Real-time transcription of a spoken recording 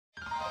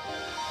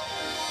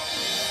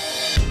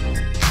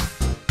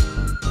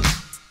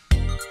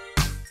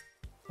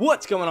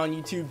What's going on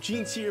YouTube?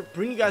 Jeans here,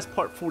 bringing you guys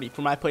part 40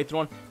 for my playthrough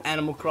on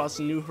Animal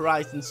Crossing New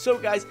Horizons. So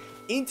guys,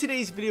 in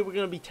today's video we're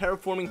going to be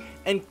terraforming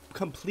and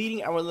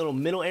completing our little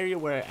middle area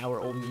where our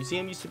old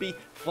museum used to be,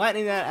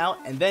 flattening that out,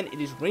 and then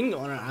it is raining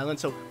on our island,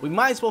 so we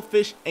might as well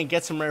fish and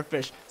get some rare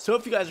fish. So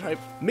if you guys are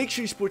hyped, make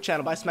sure you support the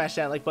channel by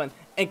smashing that like button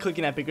and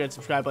clicking that big red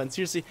subscribe button.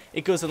 Seriously,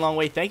 it goes a long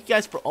way. Thank you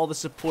guys for all the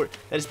support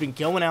that has been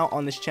going out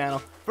on this channel.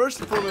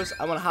 First and foremost,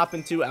 I want to hop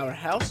into our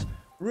house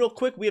real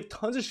quick. We have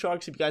tons of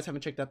sharks. If you guys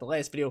haven't checked out the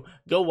last video,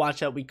 go watch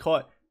that. We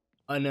caught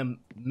an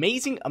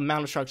amazing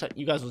amount of sharks.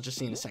 You guys will just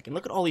see in a second.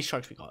 Look at all these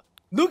sharks we caught.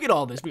 Look at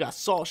all this. We got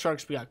salt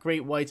sharks. We got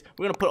great whites.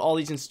 We're going to put all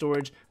these in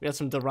storage. We got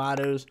some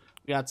Dorados.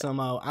 We got some,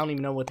 I don't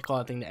even know what to call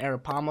that thing, the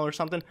Arapama or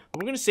something.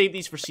 But we're going to save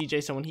these for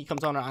CJ, so when he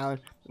comes on our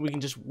island, we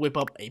can just whip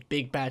up a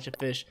big batch of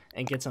fish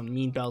and get some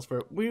mean bells for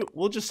it.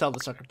 We'll just sell the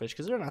sucker fish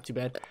because they're not too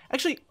bad.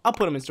 Actually, I'll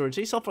put them in storage.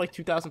 They sell for like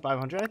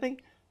 2,500, I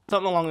think.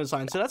 Something along those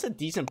lines. So that's a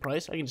decent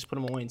price. I can just put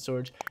them away in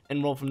storage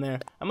and roll from there.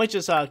 I might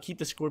just keep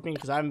the scorpion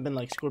because I haven't been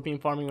like scorpion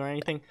farming or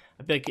anything.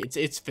 I feel like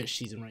it's fish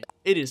season, right?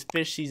 It is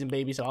fish season,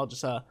 baby. So I'll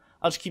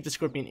just keep the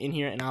scorpion in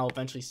here and I'll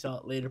eventually sell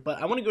it later.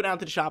 But I want to go down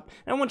to the shop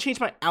and I want to change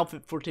my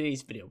outfit for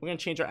today's video. We're going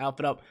to change our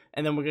outfit up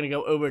and then we're going to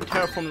go over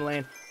Terraforming the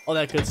Land, all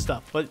that good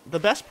stuff. But the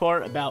best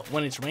part about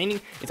when it's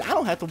raining is I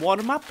don't have to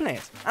water my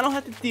plants. I don't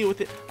have to deal with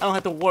it. I don't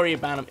have to worry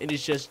about them. It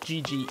is just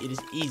GG. It is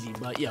easy.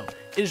 But yo,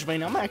 it is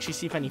raining. I'm going to actually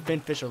see if any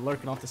finfish are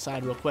lurking off the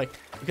side real quick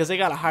because they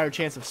got a higher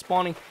chance of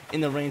spawning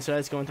in the rain. So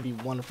that's going to be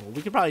wonderful.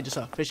 We could probably just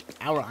fish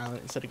our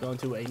island instead of going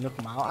to a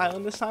Nook Mile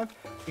Island this time.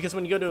 Because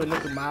when you go to a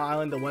Nook Mile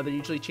Island, the weather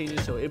usually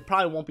changes. So it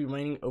probably won't be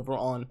raining over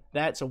on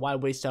that, so why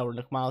waste our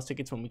Nook Miles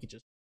tickets when we could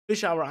just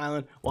fish our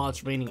island while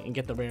it's raining and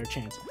get the rare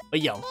chance.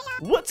 But yo,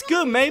 what's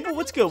good, Mabel?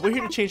 What's good? We're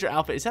here to change our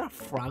outfit. Is that a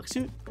frog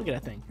suit? Look at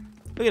that thing.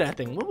 Look at that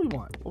thing. What do we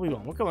want? What do we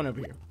want? We're going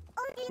over here.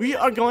 We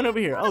are going over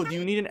here. Oh, do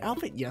you need an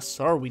outfit? Yes,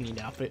 sir. We need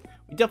an outfit.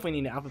 We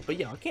definitely need an outfit. But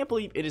yeah, I can't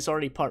believe it is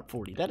already part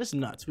 40. That is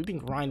nuts. We've been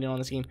grinding on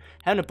this game,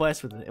 having a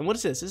blast with it. And what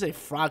is this? This is a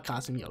frog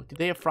costume, yo. Do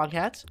they have frog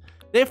hats?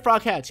 They have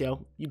frog hats,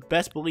 yo. You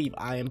best believe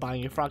I am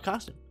buying a frog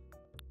costume.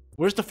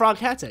 Where's the frog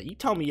hats at? You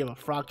tell me you have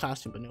a frog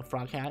costume but no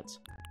frog hats?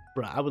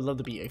 Bruh, I would love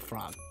to be a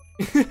frog.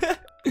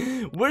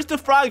 Where's the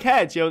frog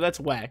hats, yo? That's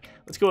whack.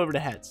 Let's go over to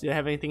hats. Do I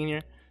have anything in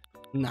here?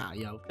 Nah,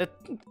 yo.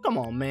 Come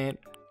on, man.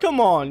 Come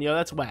on, yo.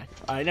 That's whack.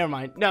 Alright, never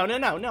mind. No.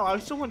 I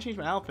still want to change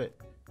my outfit.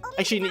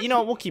 Actually, you know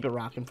what? We'll keep it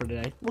rocking for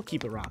today. We'll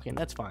keep it rocking.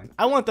 That's fine.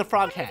 I want the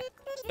frog hat.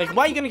 Like,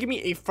 why are you going to give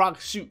me a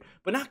frog suit,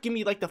 but not give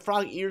me, like, the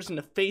frog ears and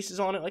the faces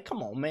on it? Like,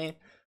 come on, man.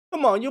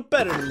 Come on, you're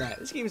better than that.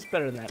 This game is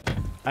better than that.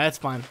 Alright, that's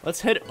fine.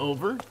 Let's head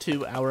over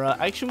to our,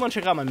 I actually want to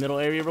check out my middle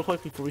area real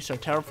quick before we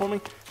start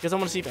terraforming, because I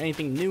want to see if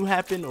anything new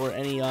happened or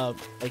any,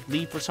 like,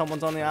 leaf or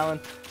someone's on the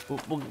island.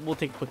 We'll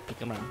take a quick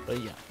peek around,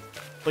 but yeah.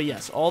 But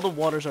yes, all the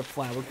waters are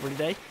flowered for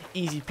today.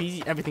 Easy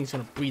peasy. Everything's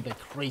going to breathe like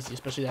crazy,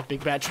 especially that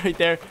big batch right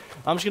there.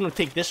 I'm just going to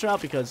take this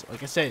route because,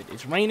 like I said,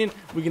 it's raining.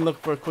 We can look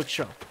for a quick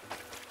shark.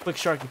 Quick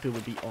sharky poo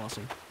would be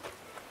awesome.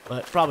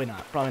 But probably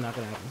not. Probably not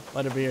going to happen.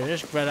 Right over here.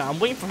 There's Greta. I'm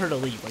waiting for her to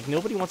leave. Like,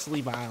 nobody wants to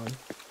leave my island.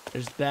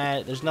 There's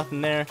that. There's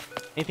nothing there.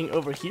 Anything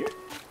over here?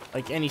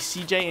 Like any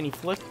CJ, any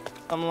Flick?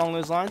 Something along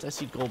those lines? I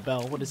see Gold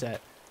Bell. What is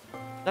that?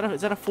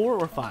 Is that a 4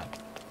 or a 5?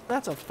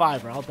 That's a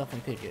 5er. I'll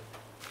definitely take it.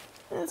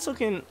 It's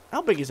looking...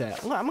 How big is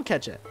that? I'm going to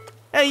catch it.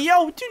 Hey,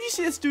 yo! Dude, you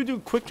see this dude do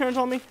quick turns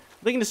on me?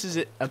 I'm thinking this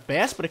is a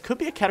bass, but it could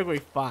be a category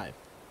 5.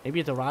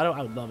 Maybe a Dorado?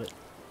 I would love it.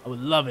 I would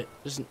love it.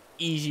 Just an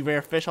easy,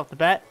 rare fish off the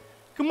bat.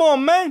 Come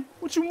on, man!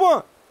 What you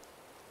want?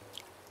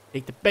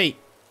 Take the bait.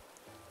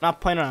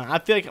 Not playing around. I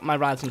feel like my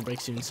rod's gonna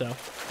break soon, so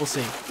we'll see.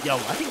 Yo,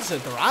 I think it's a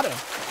Dorado.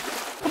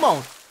 Come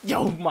on.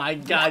 Yo, my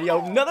God.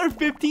 Yo, another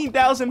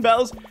 15,000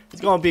 bells.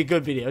 It's gonna be a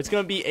good video. It's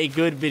gonna be a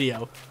good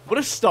video. What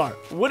a start.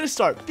 What a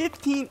start.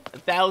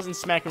 15,000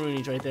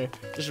 smackaroonies right there.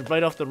 Just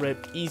right off the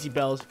rip. Easy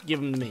bells.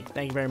 Give them to me.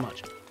 Thank you very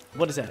much.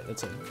 What is that?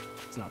 It's nothing.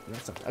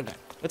 That's nothing. Okay.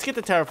 Let's get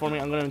to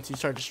terraforming. I'm going to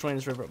start destroying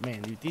this river.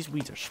 Man, dude, these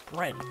weeds are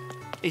spreading.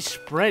 They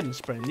spread and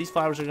spread. These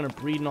flowers are going to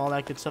breed and all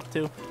that good stuff,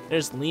 too.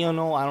 There's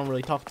Leonel. I don't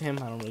really talk to him.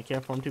 I don't really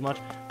care for him too much.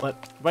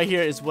 But right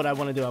here is what I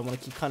want to do. I want to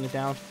keep cutting it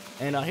down.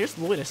 And here's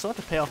Lloyd. I still have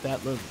to pay off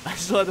that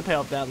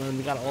loan.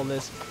 We got all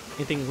this.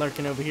 Anything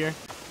lurking over here?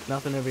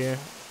 Nothing over here.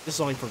 This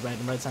is only for red.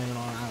 And red's not even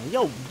on our island.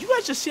 Yo, you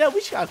guys just see that? We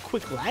just got a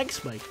quick lag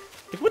spike.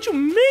 Like, what you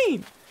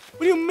mean?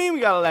 What do you mean we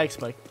got a lag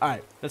spike? All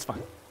right, that's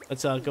fine.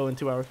 Let's go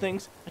into our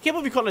things. I can't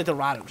believe we caught a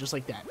Dorado just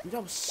like that.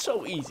 That was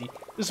so easy.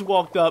 Just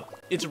walked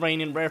up. It's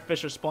raining. Rare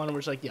fish are spawning.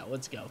 We're just like, yeah,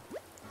 let's go.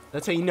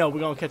 That's how you know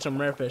we're going to catch some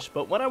rare fish.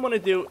 But what I want to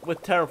do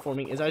with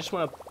terraforming is I just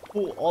want to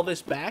pull all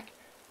this back.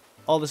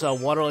 All this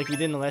water like we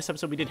did in the last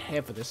episode. We did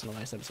half of this in the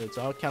last episode.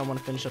 So I kind of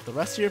want to finish up the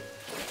rest here.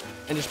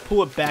 And just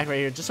pull it back right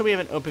here. Just so we have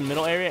an open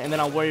middle area. And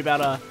then I'll worry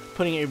about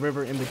putting a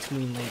river in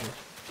between later.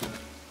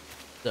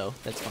 So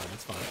that's fine.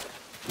 That's fine.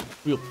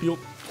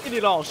 Get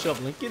it all,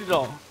 shoveling. Get it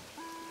all.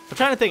 I'm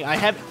trying to think. I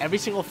have every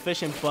single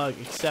fish and bug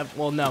except,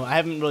 well, no, I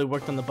haven't really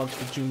worked on the bugs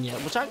for June yet,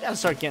 which I gotta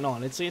start getting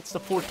on. It's the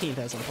 14th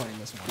as I'm playing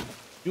this one.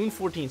 June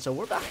 14th, so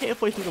we're about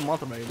halfway through the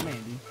month already. Man,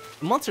 dude,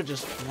 the months are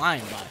just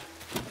flying by.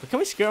 But can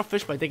we scare off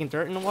fish by digging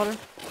dirt in the water?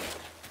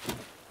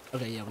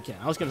 Okay, yeah, we can.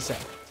 I was gonna say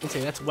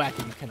that's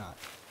wacky. You cannot.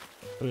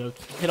 We'll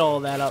hit all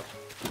of that up.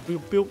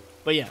 Boop, boop.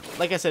 But yeah,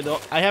 like I said,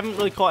 I haven't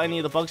really caught any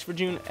of the bugs for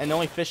June, and the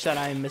only fish that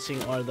I am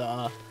missing are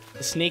the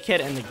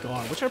snakehead and the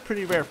gar, which are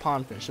pretty rare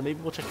pond fish. So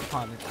maybe we'll check the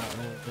pond out in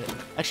a little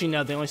bit. Actually,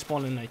 no, they only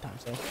spawn in nighttime,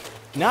 so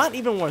not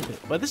even worth it.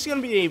 But this is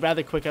gonna be a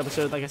rather quick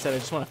episode. Like I said, I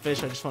just want to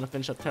fish. I just want to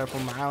finish up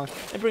Terraforming the Island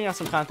and bring out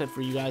some content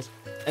for you guys.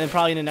 And then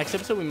probably in the next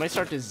episode, we might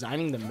start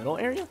designing the middle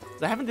area.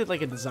 I haven't did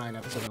like a design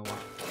episode in a while.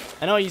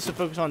 I know I used to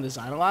focus on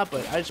design a lot,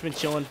 but I've just been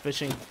chilling,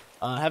 fishing,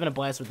 having a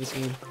blast with this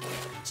game.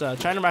 So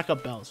trying to rack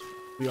up bells.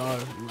 We are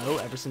low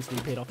ever since we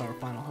paid off our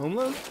final home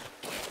loan.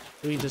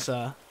 We just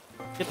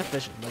get the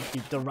fishing. Like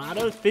dude,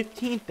 Dorado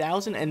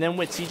 15,000, and then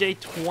with CJ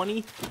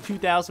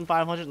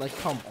 22,500. Like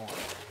come on,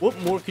 what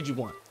more could you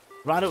want?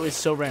 Dorado is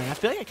so rare. And I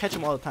feel like I catch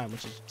them all the time,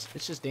 which is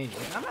it's just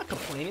dangerous. I'm not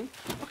complaining.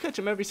 I'll catch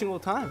them every single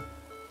time.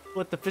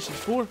 What the fishing's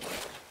for?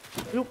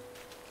 Yep.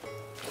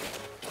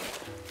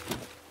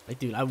 Like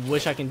dude, I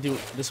wish I can do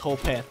this whole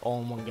path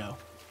all in one go.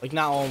 Like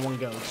not all in one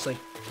go. Just like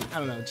I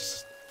don't know,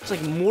 just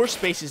like more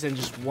spaces than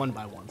just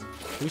 1x1s.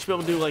 We should be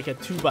able to do like a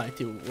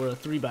 2x2 or a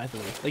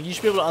 3x3. Like you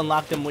should be able to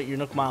unlock them with your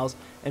Nook Miles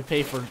and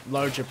pay for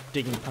larger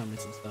digging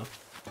permits and stuff.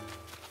 I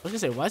was gonna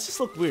say, why does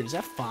this look weird? Is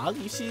that fog?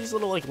 You see these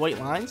little like white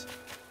lines?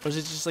 Or is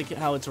it just like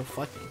how it's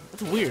reflecting?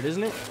 That's weird,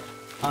 isn't it?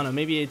 I don't know,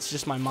 maybe it's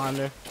just my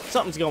monitor.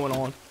 Something's going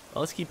on.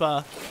 Well, let's keep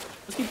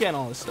getting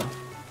all this stuff.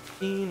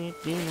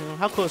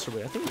 How close are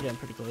we? I think we're getting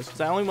pretty close.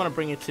 Because I only want to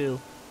bring it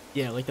to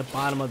yeah, like the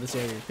bottom of this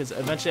area, because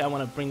eventually I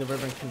want to bring the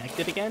river and connect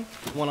it again,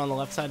 one on the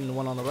left side and the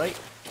one on the right,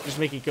 just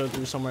make it go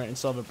through somewhere and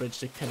still have a bridge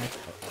to connect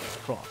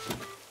across.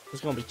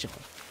 It's gonna be chilling.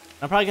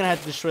 I'm probably gonna have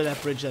to destroy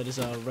that bridge that is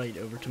right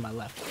over to my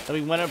left. I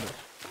mean, whatever.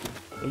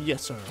 Oh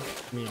yes, sir.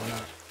 Give me all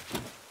that.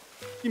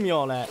 Give me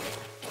all that.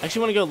 I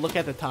actually want to go look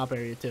at the top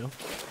area too.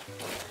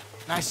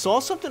 And I saw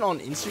something on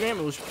Instagram.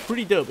 It was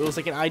pretty dope. It was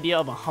like an idea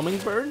of a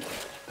hummingbird,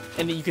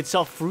 and that you could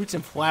sell fruits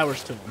and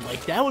flowers to them.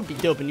 Like, that would be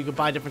dope, and you could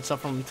buy different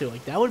stuff from them, too.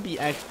 Like, that would be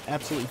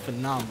absolutely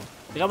phenomenal.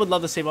 Like, I would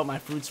love to save up my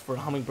fruits for a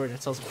hummingbird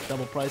that sells for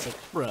double price. Like,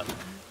 bruh,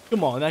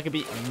 come on, that could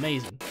be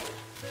amazing.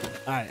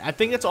 Alright, I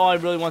think that's all I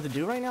really want to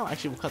do right now.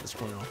 Actually, we'll cut this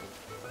corner off.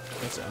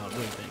 That's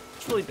really big.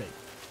 It's really big.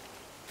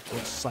 We'll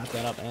just slap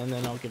that up, and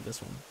then I'll give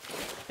this one.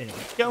 There we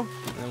go.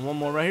 And then one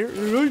more right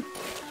here.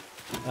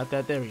 Got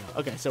that. There we go.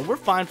 Okay, so we're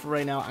fine for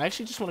right now. I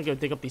actually just want to go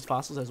dig up these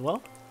fossils as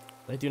well.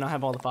 I do not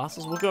have all the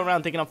fossils. We'll go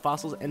around digging up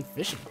fossils and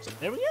fishing. So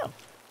there we go.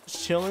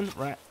 Just chilling,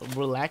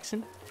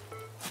 relaxing.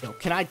 Yo,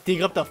 can I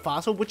dig up the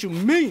fossil? What you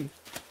mean?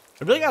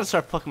 I really gotta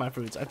start plucking my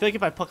fruits. I feel like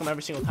if I pluck them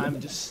every single time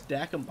and just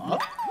stack them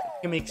up,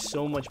 I can make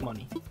so much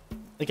money.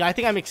 Like, I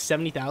think I make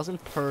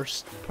 70,000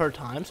 per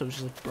time. So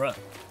it's just like, bruh.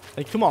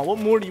 Like, come on, what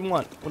more do you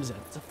want? What is that?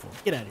 It's a 4.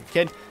 Get out of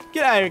here, kid.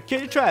 Get out of here, kid.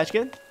 You're trash,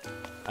 kid.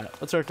 All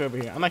right, let's work over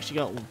here. I'm actually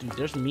gonna. Oh, dude,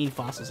 there's mean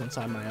fossils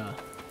inside my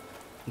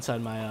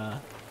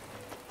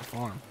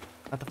farm.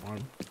 Not the farm,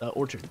 the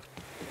orchard.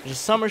 There's a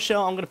summer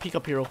shell. I'm gonna peek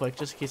up here real quick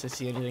just in case I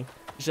see anything.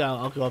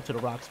 I'll go up to the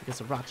rocks because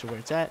the rocks are where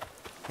it's at.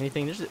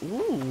 Anything? There's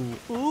ooh,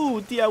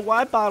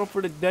 DIY bottle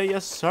for the day,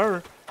 yes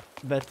sir.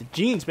 Bet the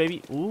jeans,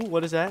 baby. Ooh,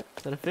 what is that?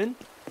 Is that a fin?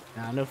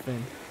 Nah, no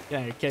fin. Get out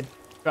of here, kid.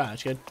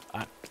 Trash, kid. All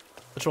right,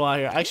 let's roll out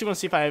here. I actually want to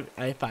see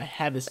if I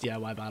have this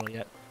DIY bottle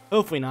yet.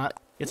 Hopefully not.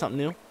 Get something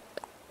new.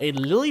 A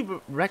Lily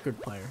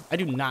record player. I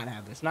do not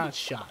have this. Not a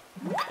shot.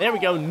 There we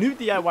go. New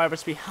DIY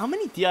recipe. How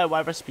many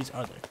DIY recipes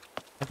are there?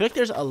 I feel like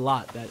there's a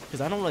lot because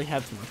I don't really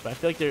have too much, but I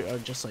feel like there are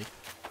just like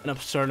an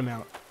absurd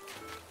amount.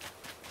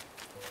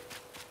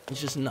 It's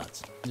just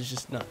nuts. It's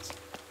just nuts.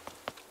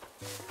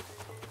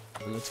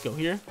 And let's go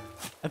here.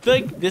 I feel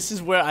like this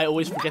is where I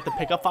always forget to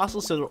pick up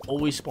fossils, so they'll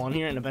always spawn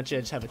here, and eventually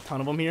I just have a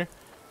ton of them here.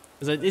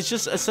 It's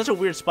just such a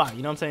weird spot,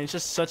 you know what I'm saying? It's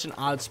just such an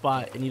odd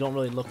spot, and you don't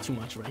really look too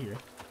much right here.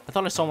 I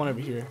thought I saw one over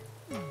here.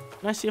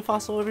 Can I see a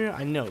fossil over here?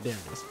 I know. There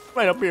it is.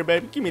 Right up here,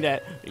 baby. Give me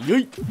that.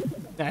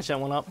 Yeet. Snatch that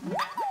one up.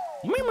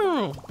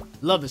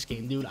 Love this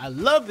game, dude. I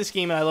love this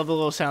game, and I love the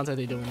little sounds that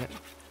they do in it.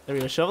 There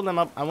we go. Shovel them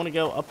up. I want to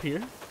go up here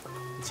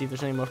and see if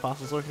there's any more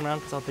fossils lurking around,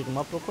 because I'll take them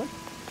up real quick.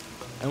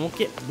 And we'll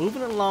get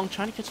moving along,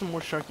 trying to catch some more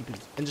sharky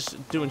poops. And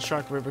just doing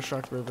shark river,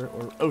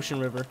 or ocean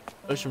river,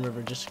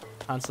 just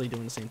constantly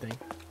doing the same thing.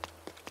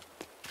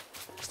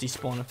 Just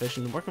despawning fish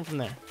and working from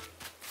there.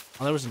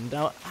 Oh, there was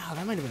no. Oh,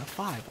 that might have been a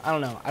 5. I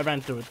don't know. I ran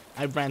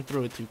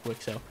through it too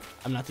quick, so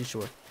I'm not too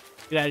sure.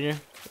 Get out of here.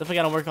 Definitely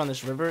gotta work on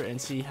this river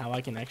and see how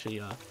I can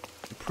actually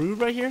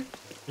improve right here.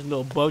 There's a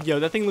little bug. Yo,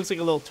 that thing looks like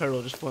a little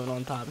turtle just floating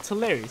on top. It's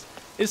hilarious.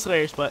 It's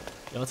hilarious, but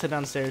yo, let's head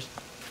down the stairs.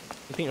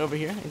 Anything over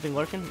here? Anything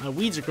lurking? My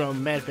weeds are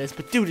growing mad fast,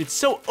 but dude, it's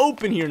so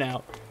open here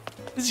now.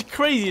 This is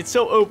crazy. It's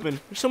so open.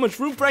 There's so much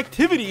room for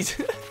activities.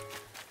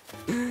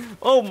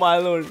 Oh my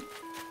lord.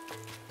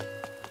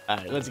 All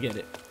right, let's get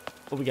it.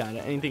 What we got?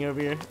 Anything over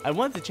here? I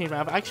wanted to change my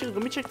outfit. Actually,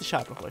 let me check the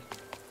shop real quick.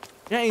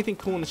 Yeah, anything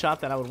cool in the shop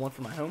that I would want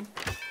for my home?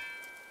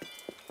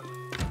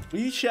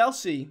 We shall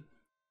see.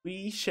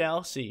 We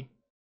shall see.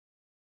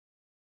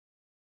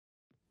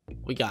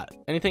 We got it.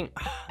 Anything?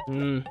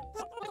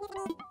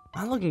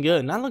 Not looking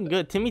good. Not looking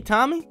good. Timmy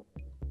Tommy?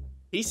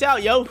 Peace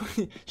out, yo.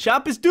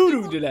 Shop is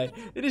doo-doo today.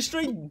 It is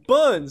straight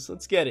buns.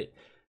 Let's get it.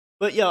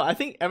 But, yo, I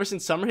think ever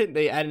since summer hit,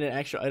 they added an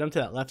extra item to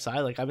that left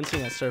side. Like, I've been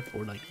seeing that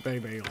surfboard, like, very,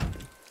 very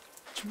often.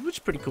 Which is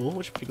pretty cool,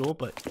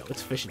 but, yo,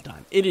 it's fishing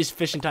time. It is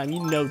fishing time.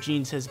 You know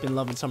Jeans has been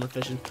loving summer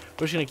fishing.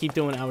 We're just going to keep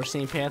doing our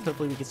same path.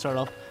 Hopefully, we can start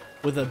off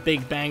with a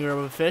big banger of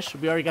a fish.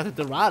 We already got the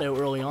Dorado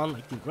early on,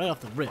 like, dude, right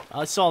off the rip.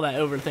 I saw that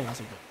over the thing. I was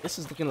like, this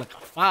is looking like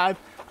a 5.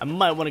 I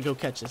might want to go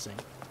catch this thing.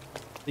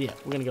 But yeah,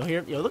 we're going to go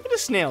here. Yo, look at the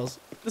snails.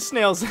 The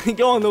snails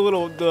go on the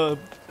little,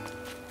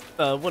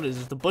 what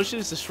is it? The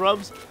bushes, the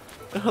shrubs.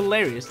 They're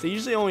hilarious. They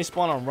usually only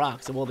spawn on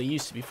rocks. Well, they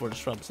used to before the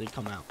shrubs, they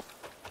come out.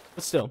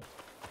 But still,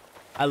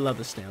 I love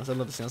the snails. I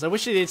love the snails. I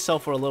wish they did sell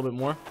for a little bit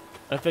more.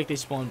 But I think they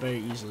spawn very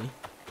easily.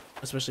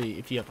 Especially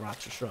if you have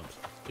rocks or shrubs.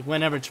 Like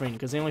whenever it's raining,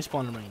 because they only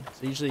spawn in rain.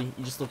 So usually,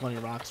 you just look on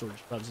your rocks or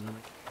shrubs in the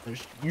rain.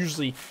 There's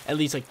usually at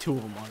least like 2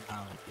 of them on the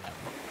island. Yeah.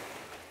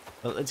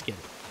 But let's get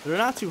it. They're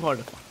not too hard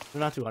to find. They're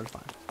not too hard to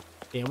find.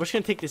 Yeah, we're just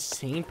going to take the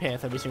same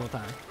path every single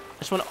time. I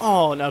just want to...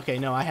 Oh, no, okay,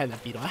 no, I had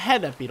that beetle.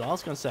 I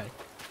was going to say.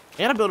 I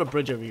got to build a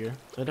bridge over here.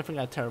 So I definitely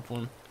got to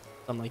terraform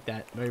something like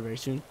that very, very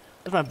soon.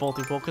 That's my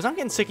bolting pole. Because I'm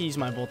getting sick of using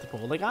my bolting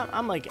pole. Like,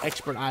 I'm like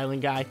expert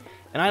island guy.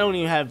 And I don't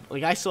even have...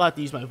 Like, I still have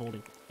to use my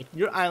bolting pole. Like,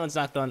 your island's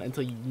not done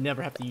until you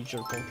never have to use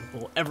your bolting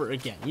pole ever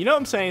again. You know what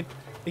I'm saying?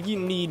 Like, you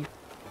need...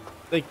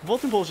 Like,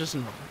 bolting pole is just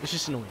annoying. It's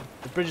just annoying.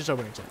 The bridges are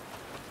where it's at.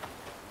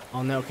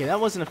 Oh, no. Okay, that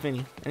wasn't a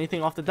finny.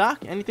 Anything off the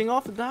dock? Anything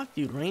off the dock?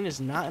 Dude, rain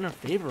is not in our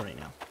favor right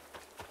now.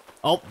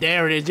 Oh,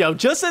 there it is. Yo,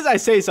 just as I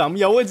say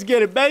something. Yo, let's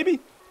get it, baby.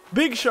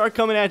 Big shark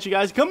coming at you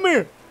guys. Come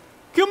here.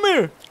 Come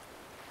here.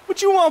 What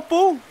you want,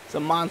 fool? It's a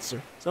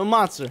monster. It's a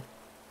monster.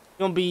 It's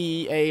gonna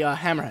be a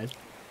hammerhead. It's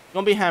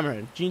gonna be a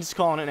hammerhead. Gene's is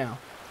calling it now.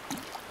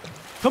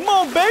 Come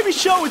on, baby.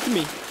 Show it to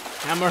me.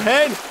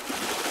 Hammerhead.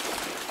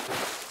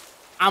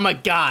 I'm a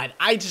god.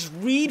 I just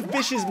read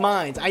fish's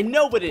minds. I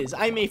know what it is.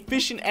 I'm a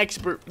fishing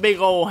expert. Big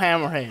old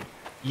hammerhead.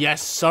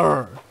 Yes,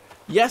 sir.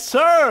 Yes,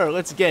 sir.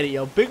 Let's get it,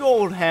 yo. Big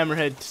old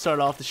hammerhead to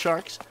start off the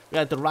sharks. We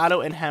got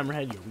Dorado and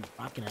hammerhead. Yo, we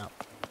rocking out.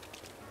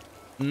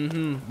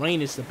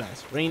 Rain is the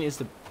best. Rain is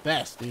the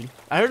best, dude.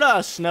 I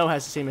heard snow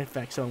has the same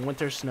effect. So in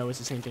winter, snow is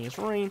the same thing as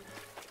rain.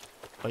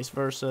 Vice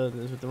versa.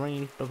 With the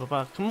rain. Blah, blah,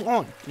 blah. Come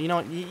on. You know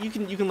what? You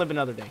can live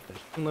another day, fish.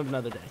 You can live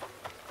another day.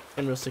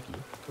 I'm real sick of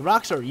you. The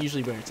rocks are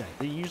usually where it's at.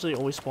 They usually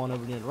always spawn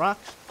over near the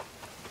rocks.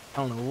 I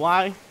don't know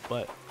why,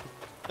 but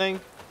thing.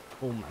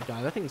 Oh my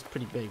god, that thing is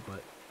pretty big,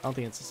 but I don't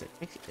think it's a 6.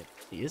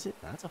 Is it?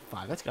 That's a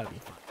 5. That's gotta be a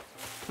 5.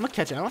 I'm gonna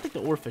catch it. I don't think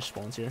the oarfish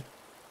spawns here.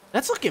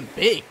 That's looking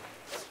big.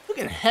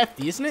 Looking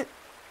hefty, isn't it?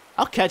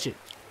 I'll catch it,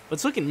 but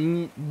it's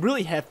looking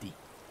really hefty.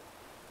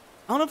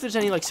 I don't know if there's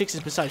any like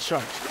 6s besides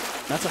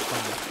sharks. That's a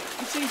 5.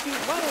 You see, dude,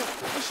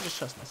 I should just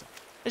trust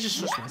myself. I should just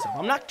trust myself.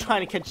 I'm not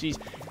trying to catch these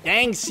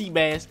dang sea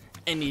bass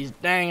and these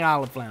dang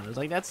olive flounders.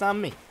 Like, that's not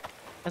me.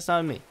 That's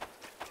not me.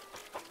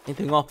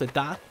 Anything off the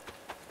dock?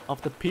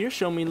 Off the pier?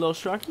 Show me a little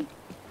sharky.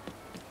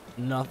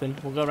 Nothing.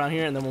 We'll go around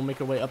here and then we'll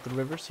make our way up the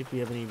river. See if we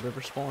have any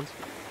river spawns.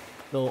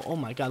 Little, oh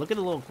my god, look at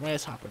the little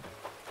grasshopper.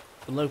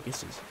 The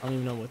locusts. I don't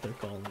even know what they're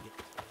called.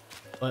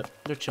 But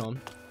they're chilling.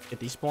 Get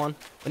these spawn.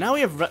 But now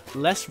we have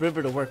less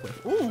river to work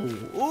with.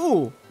 Ooh,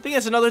 ooh. I think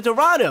that's another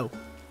Dorado.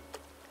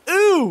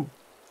 Ooh.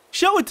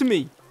 Show it to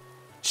me.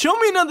 Show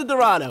me another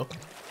Dorado.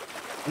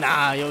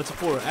 Nah, yo, it's a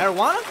 4.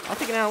 Arowana? I'll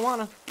take an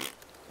arowana.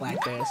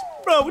 Black bass.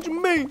 Bro, what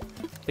you mean?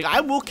 Like, I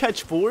will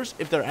catch 4s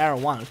if they're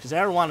arowanas, because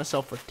arowanas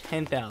sell for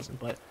 10,000,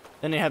 but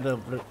then they have the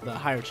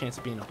higher chance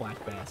of being a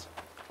black bass.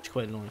 Which is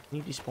quite annoying. Can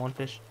you despawn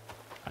fish?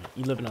 Alright,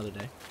 you live another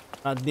day.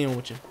 I'm not dealing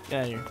with you. Get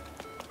out of here.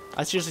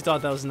 I seriously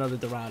thought that was another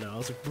Dorado. I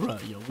was like, bro,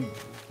 yo, we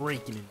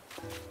breaking it.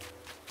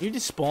 You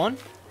just spawn?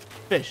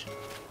 Fish.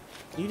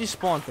 You just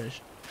spawn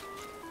fish.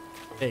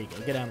 There you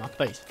go. Get out of my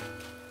face.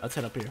 Let's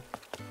head up here.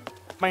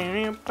 What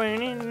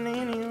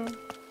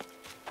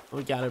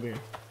we got over here?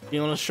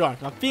 Feeling a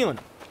shark. I'm feeling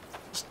it.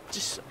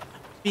 Just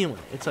feeling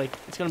it. It's like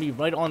it's gonna be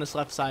right on this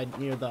left side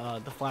near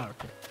the flower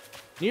pit.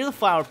 Near the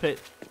flower pit,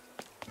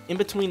 in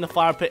between the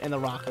flower pit and the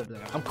rock over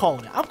there. I'm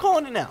calling it. I'm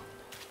calling it now.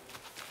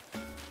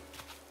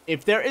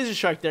 If there is a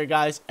shark there,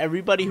 guys,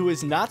 everybody who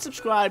is not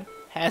subscribed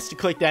has to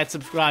click that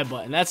subscribe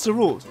button. That's the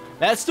rules.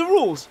 That's the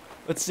rules.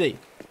 Let's see.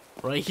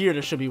 Right here,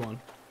 there should be one.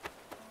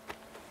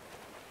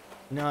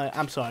 No,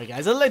 I'm sorry,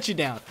 guys. I let you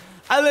down.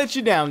 I let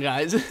you down,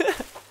 guys.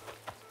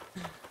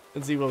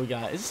 Let's see what we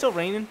got. Is it still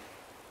raining?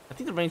 I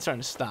think the rain's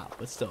starting to stop,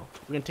 but still.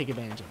 We're going to take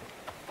advantage of it.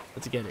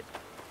 Let's get it.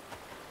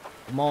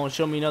 Come on,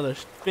 show me another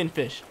fin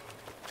fish.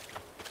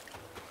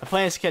 My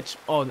plan is to catch...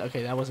 Oh,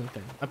 okay, that wasn't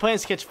fin. My plan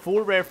is to catch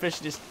 4 rare fish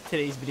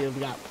today's video. We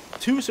got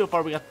 2 so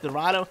far. We got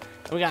Dorado,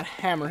 and we got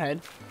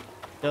Hammerhead.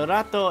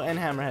 Dorado and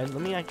Hammerhead.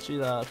 Let me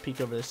actually peek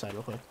over this side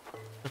real quick.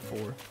 The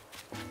 4.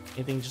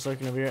 Anything just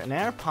lurking over here? An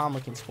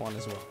Arapama can spawn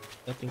as well.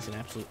 That thing's an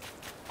absolute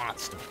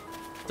monster.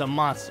 It's a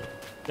monster.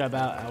 Got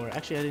about our...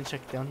 Actually, I didn't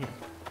check it down here.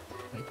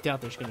 I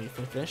doubt there's going to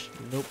be a fish.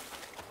 Nope.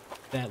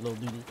 That little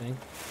doo-doo thing.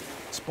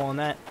 Spawn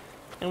that.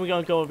 And we're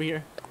going to go over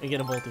here and get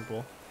a bolting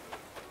pool.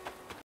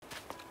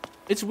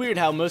 It's weird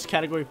how most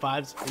category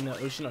 5s in the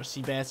ocean are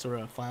sea bass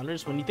or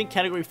flounders. When you think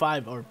category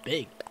 5 are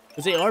big,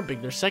 because they are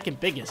big, they're second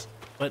biggest,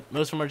 but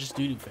most of them are just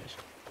doo-doo fish.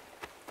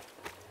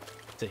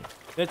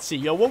 Let's see,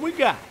 yo, what we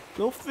got?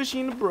 Little fishy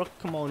in the brook.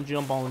 Come on,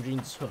 jump on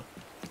Jean's hook.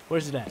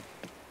 Where's it at?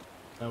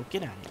 Oh,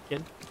 get out of here,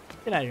 kid.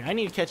 Get out of here. I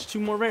need to catch 2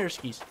 more rare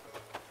skis.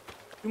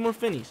 2 more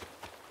finnies. 2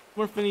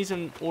 more finnies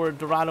and or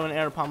Dorado and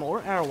Arapama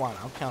or Arowana.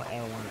 I'll count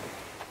Arowana.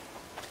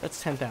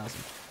 That's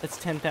 10,000. That's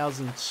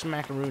 10,000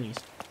 smackaroonies.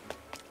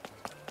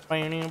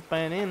 Is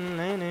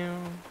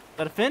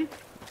that a fin?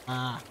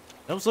 Ah,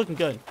 that was looking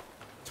good.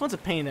 This one's a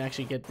pain to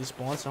actually get this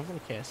spawn, so I'm gonna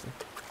cast it.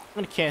 I'm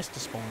gonna cast the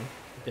spawn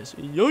like this.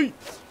 Yoy!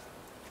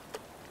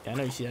 Yeah, I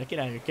know you see that. Get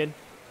out of here, kid.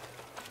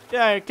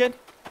 Get out of here, kid.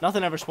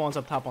 Nothing ever spawns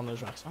up top on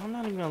those rocks. I'm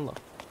not even gonna look.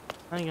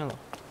 Not even gonna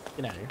look.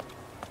 Get out of here.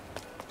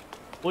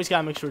 Always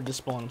gotta make sure to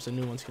spawn them so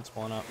new ones can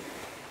spawn up.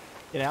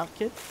 Get out,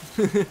 kid.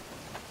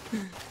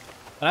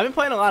 But I've been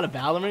playing a lot of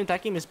Valorant.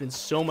 That game has been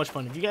so much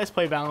fun. If you guys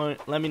play Valorant,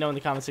 let me know in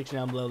the comment section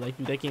down below. Like,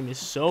 dude, that game is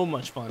so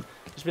much fun.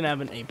 Just been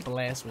having a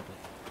blast with it.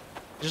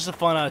 It's just a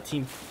fun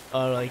team,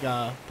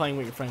 playing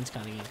with your friends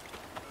kind of game.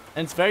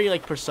 And it's very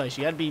like precise.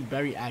 You gotta be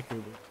very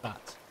accurate with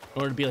shots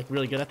in order to be like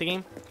really good at the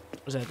game.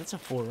 What's that? That's a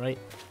 4, right?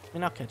 I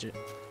mean, I'll catch it.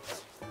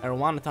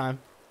 Arowana time.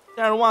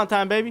 Arowana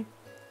time, baby.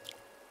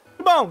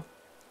 Come on.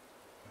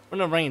 We're in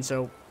the rain,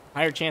 so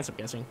higher chance, I'm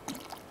guessing.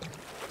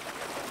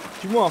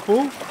 What you want,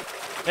 fool?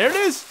 There it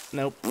is.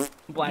 Nope.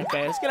 Black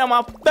bass. Get out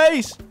my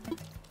face.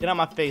 Get out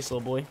my face,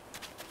 little boy.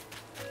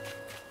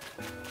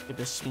 Get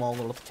this small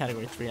little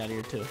category 3 out of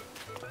here, too.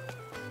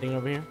 Thing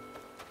over here.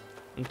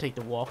 And take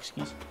the walk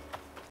skis.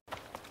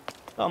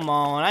 Come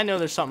on. I know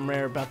there's something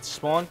rare about to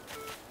spawn.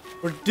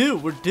 We're due.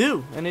 We're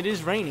due. And it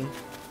is raining.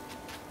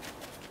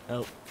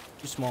 Nope.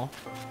 Too small.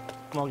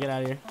 Come on, get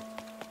out of here.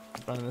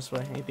 I'm running this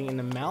way. Anything in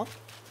the mouth?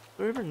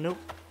 River? Nope.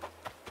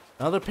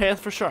 Another path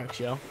for sharks,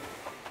 yo.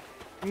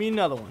 Give me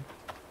another one.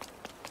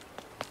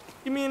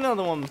 Give me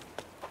another one.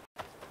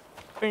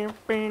 You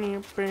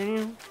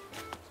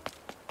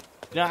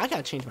know, I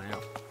gotta change my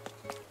outfit.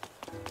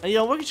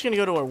 Yo, we're just gonna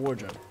go to our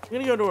wardrobe. We're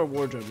gonna go to our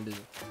wardrobe and do it.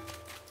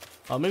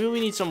 Oh, maybe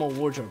we need some more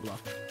wardrobe luck.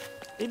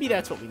 Maybe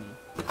that's what we need.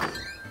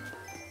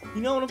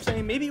 You know what I'm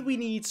saying? Maybe we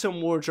need some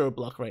wardrobe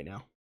luck right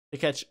now to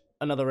catch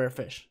another rare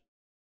fish.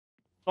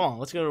 Come on,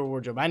 let's go to our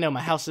wardrobe. I know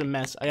my house is a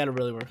mess. I gotta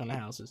really work on the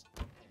houses.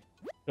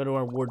 Go to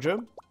our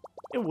wardrobe.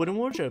 A wooden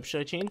wardrobe. Should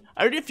I change?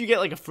 I heard if you get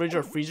like a fridge or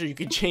a freezer, you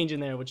can change in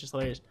there, which is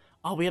hilarious.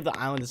 Oh, we have the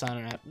Island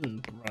Designer app.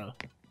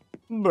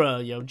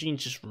 Bruh, yo,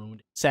 Gene's just ruined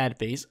it. Sad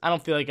face. I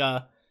don't feel like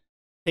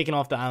taking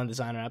off the Island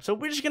Designer app, so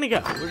we're just gonna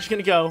go. We're just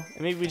gonna go,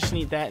 and maybe we just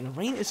need that. And the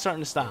rain is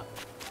starting to stop,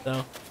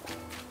 so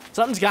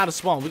something's gotta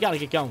spawn. We gotta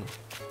get going.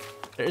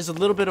 There is a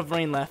little bit of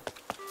rain left,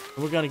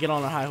 and we're gonna get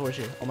on our high horse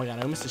here. Oh my god,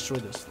 I almost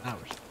destroyed those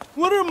flowers.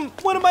 What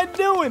am I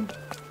doing?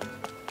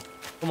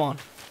 Come on.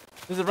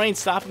 Is the rain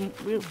stopping?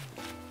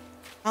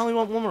 I only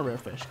want 1 more rare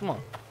fish. Come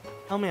on.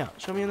 Help me out.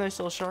 Show me a nice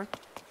little shark.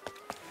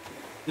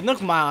 The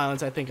Nook Mile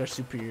Islands, I think, are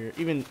superior.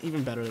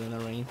 Even better than the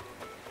rain.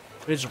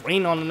 If it's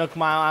rain on the Nook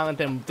Mile Island,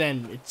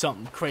 then it's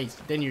something crazy.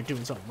 Then you're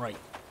doing something right.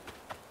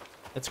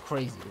 That's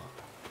crazy.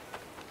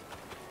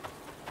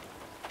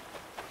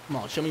 Come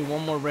on. Show me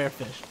 1 more rare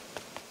fish.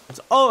 That's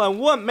all I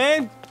want,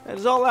 man. That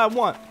is all I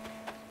want.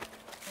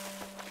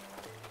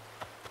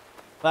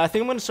 But I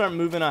think I'm going to start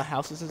moving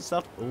houses and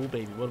stuff. Oh,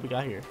 baby. What do we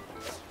got here?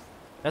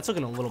 That's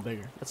looking a little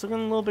bigger. That's looking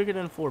a little bigger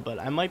than 4, but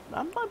I might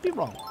be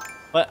wrong.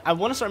 But I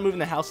want to start moving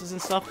the houses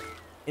and stuff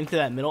into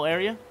that middle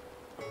area.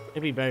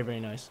 It'd be very,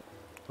 very nice.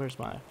 Where's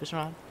my fishing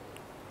rod?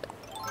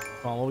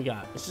 Come on, what we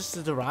got? Is this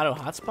the Dorado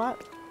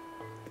hotspot?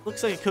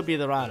 Looks like it could be a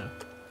Dorado.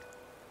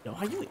 Yo,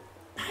 how you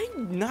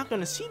not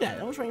going to see that?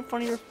 That was right in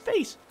front of your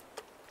face.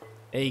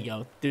 There you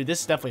go. Dude, this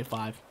is definitely a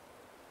 5.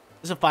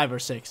 This is a 5 or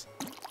 6.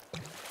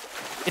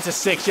 It's a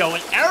 6, yo.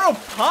 An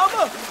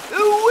Arapama?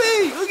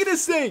 Ooh-wee! Look at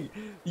this thing.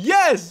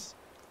 Yes!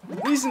 The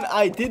reason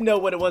I did know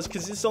what it was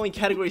because it's only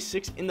category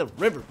 6 in the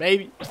river,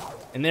 baby.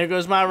 And there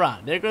goes my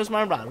rod. There goes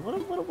my rod.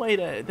 What a way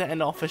to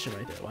end all fishing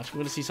right there. Watch, we're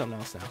going to see something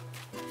else now.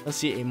 Let's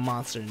see a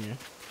monster in here.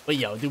 But,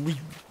 yo, dude, we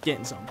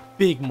getting some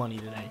big money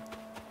today.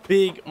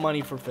 Big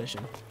money for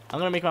fishing. I'm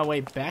going to make my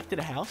way back to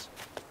the house.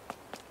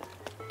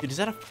 Dude, is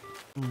that a...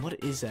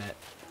 What is that?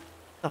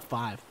 That's a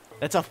 5.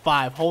 That's a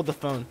 5. Hold the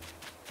phone.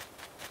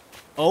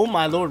 Oh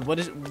my lord, what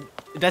is it?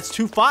 That's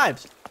 2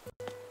 5s.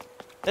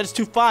 That is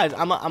 2 5s.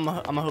 I'm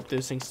gonna hope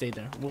those things stay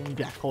there. We'll be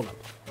back. Hold up.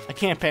 I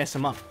can't pass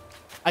him up.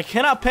 I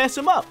cannot pass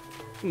him up.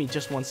 Give me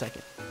just 1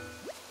 second.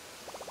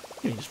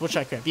 Give me just what should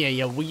I grab?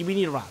 Yeah, we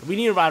need a rod. We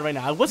need a rod right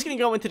now. I was gonna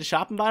go into the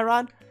shop and buy a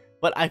rod,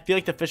 but I feel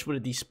like the fish would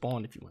have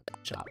despawned if you went to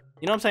the shop.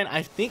 You know what I'm saying?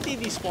 I think they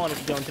despawn if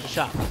you go into the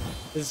shop.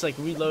 It's like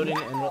reloading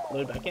and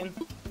load back in.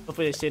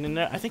 Hopefully they stayed in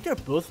there. I think they're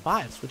both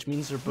 5s, which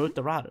means they're both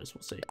Dorados.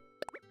 We'll see.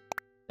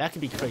 That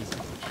could be crazy.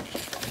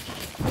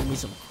 Give me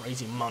some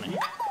crazy money.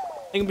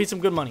 It can be some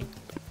good money.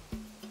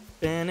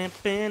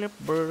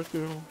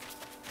 Burger.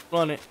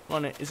 Run it.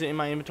 Run it. Is it in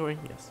my inventory?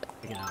 Yes.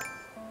 Take it out.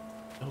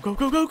 Go,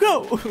 go, go,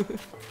 go, go!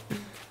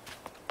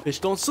 Fish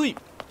don't sleep.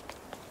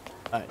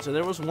 Alright, so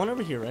there was one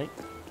over here, right?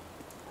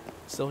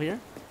 Still here.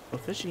 Go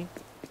fishy.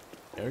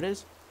 There it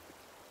is.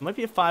 It might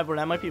be a 5 or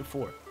that might be a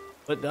 4.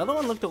 But the other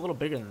one looked a little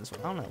bigger than this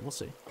one. I don't know. We'll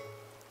see.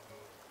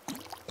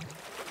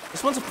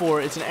 This one's a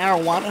 4. It's an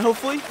arowana,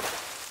 hopefully.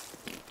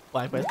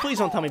 Black bass. Please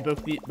don't tell me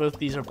both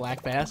these are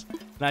black bass.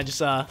 And I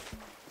just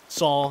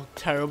saw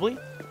terribly.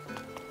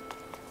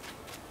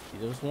 See,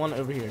 there was one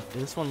over here.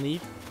 Did this one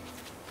leave?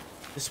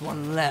 This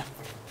one left.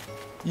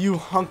 You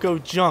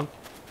hunko junk.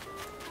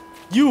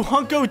 You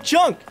hunko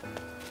junk!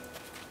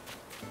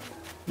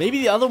 Maybe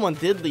the other one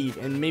did leave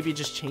and maybe it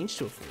just changed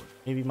to a 4.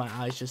 Maybe my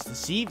eyes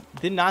just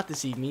did not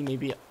deceive me.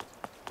 Maybe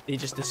they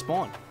just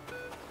despawned.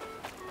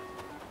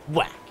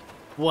 Whack.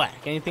 Whack.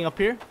 Anything up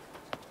here?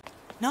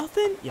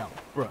 Nothing? Yo,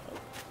 bro.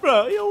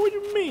 Bro, yo, what do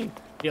you mean?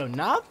 Yo,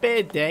 not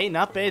bad day.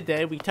 Not bad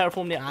day. We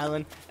terraformed the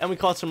island and we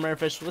caught some rare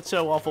fish. Let's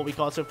show off what we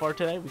caught so far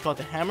today. We caught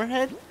the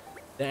hammerhead,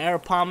 the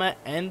arapama,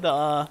 and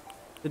the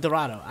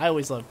dorado. I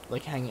always love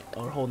like hanging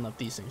or holding up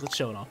these things. Let's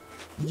show it off.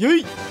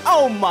 Yeet!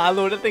 Oh my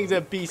lord, that thing's a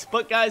beast.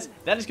 But guys,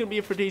 that is gonna be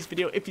it for today's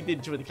video. If you did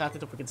enjoy the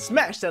content, don't forget to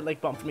smash that like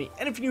button for me.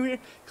 And if you're new here,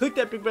 click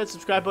that big red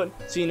subscribe button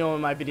so you know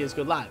when my videos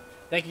go live.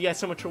 Thank you guys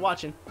so much for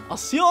watching. I'll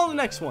see you all in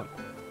the next one.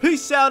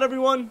 Peace out,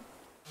 everyone.